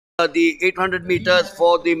The 800 meters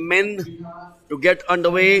for the men to get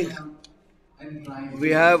underway. We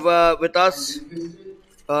have with us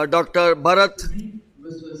Dr. Bharat.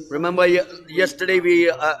 Remember, yesterday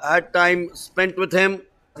we had time spent with him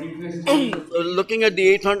looking at the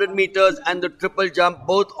 800 meters and the triple jump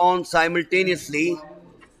both on simultaneously.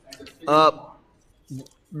 Uh,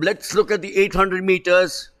 let's look at the 800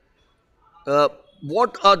 meters. Uh,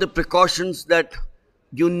 what are the precautions that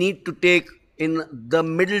you need to take in the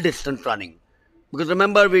middle distance running? Because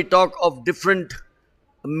remember, we talk of different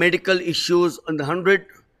medical issues on the 100,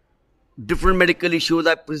 different medical issues,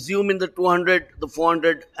 I presume, in the 200, the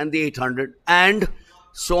 400, and the 800, and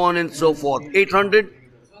so on and so forth. 800,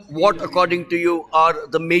 what according to you are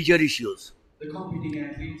the major issues?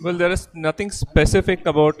 Well, there is nothing specific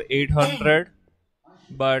about 800,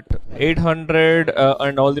 but 800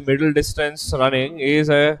 and all the middle distance running is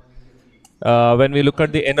when we look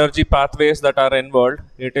at the energy pathways that are involved,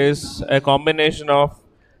 it is a combination of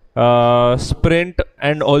sprint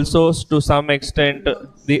and also to some extent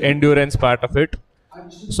the endurance part of it.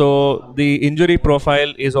 So the injury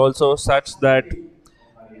profile is also such that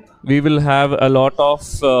we will have a lot of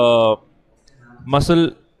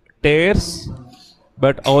muscle tears,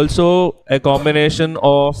 but also a combination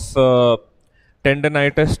of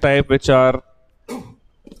tendinitis type, which are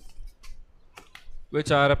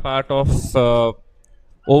a part of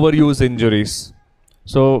overuse injuries.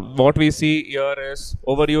 So what we see here is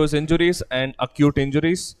overuse injuries and acute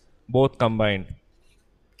injuries both combined.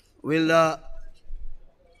 We'll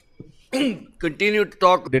continue to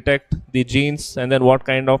talk. Detect the genes and then what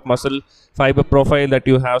kind of muscle fiber profile that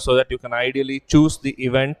you have, so that you can ideally choose the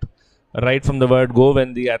event right from the word go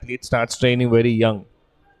when the athlete starts training very young.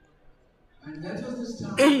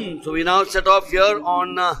 So we now set off here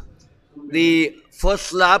on the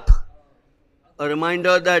first lap. A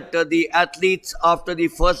reminder that the athletes after the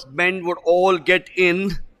first bend would all get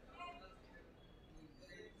in.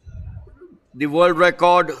 The world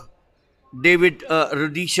record, David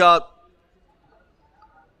Rudisha,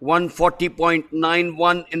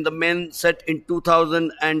 140.91 in the men, set in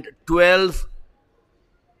 2012.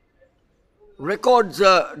 Records,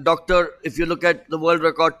 Doctor, if you look at the world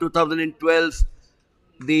record 2012,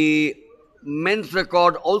 the men's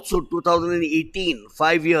record also 2018,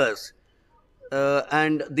 5 years.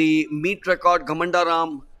 And the meet record,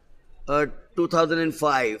 Gamandaram,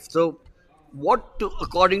 2005. So,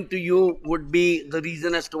 according to you, would be the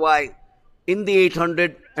reason as to why in the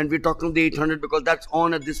 800, and we're talking the 800 because that's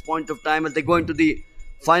on at this point of time, as they go into the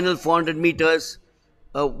final 400 meters,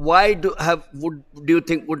 why do you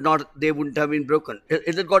think they wouldn't have been broken?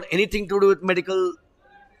 Is it got anything to do with medical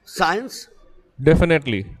science?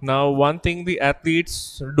 Definitely. Now, one thing the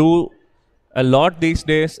athletes do a lot these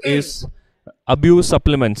days is abuse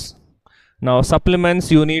supplements. Now, supplements,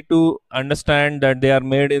 you need to understand that they are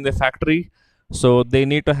made in the factory, so they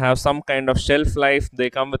need to have some kind of shelf life. They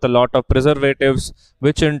come with a lot of preservatives,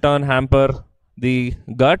 which in turn hamper the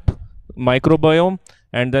gut microbiome,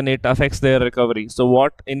 and then it affects their recovery. So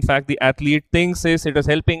what in fact the athlete thinks is it is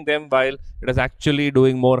helping them, while it is actually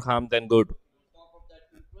doing more harm than good. Top of that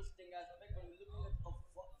interesting aspect, when we're looking at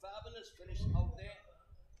a fabulous finish out there,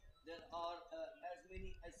 there are as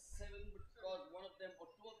many as seven, because one of them or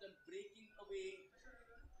two of them breaking away,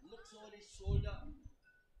 looks over his shoulder,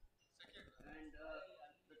 and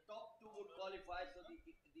the top two would qualify. So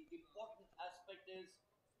the important aspect is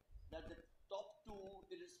that the top two,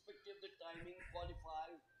 irrespective of the timing,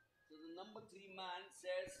 qualify. So the number three man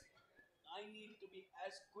says, I need to be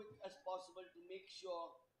as quick as possible to make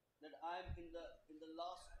sure that I'm in the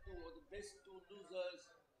last two or the best two losers,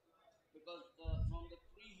 because from the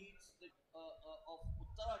three heats of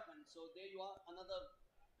Uttarakhand. So there you are, another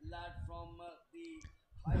lad from the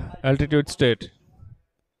high altitude Altitude state.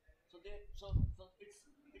 competition. So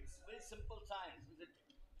it's very simple science, is it?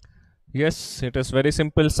 Yes, it is very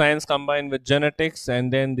simple science combined with genetics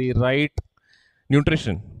and then the right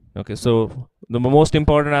nutrition. Okay, so the most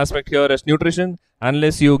important aspect here is nutrition.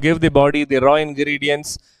 Unless you give the body the raw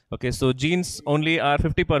ingredients, okay, so genes only are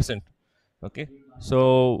 50%. Okay,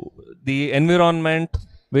 so the environment,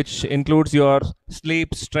 which includes your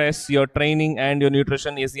sleep, stress, your training, and your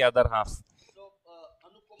nutrition, is the other half.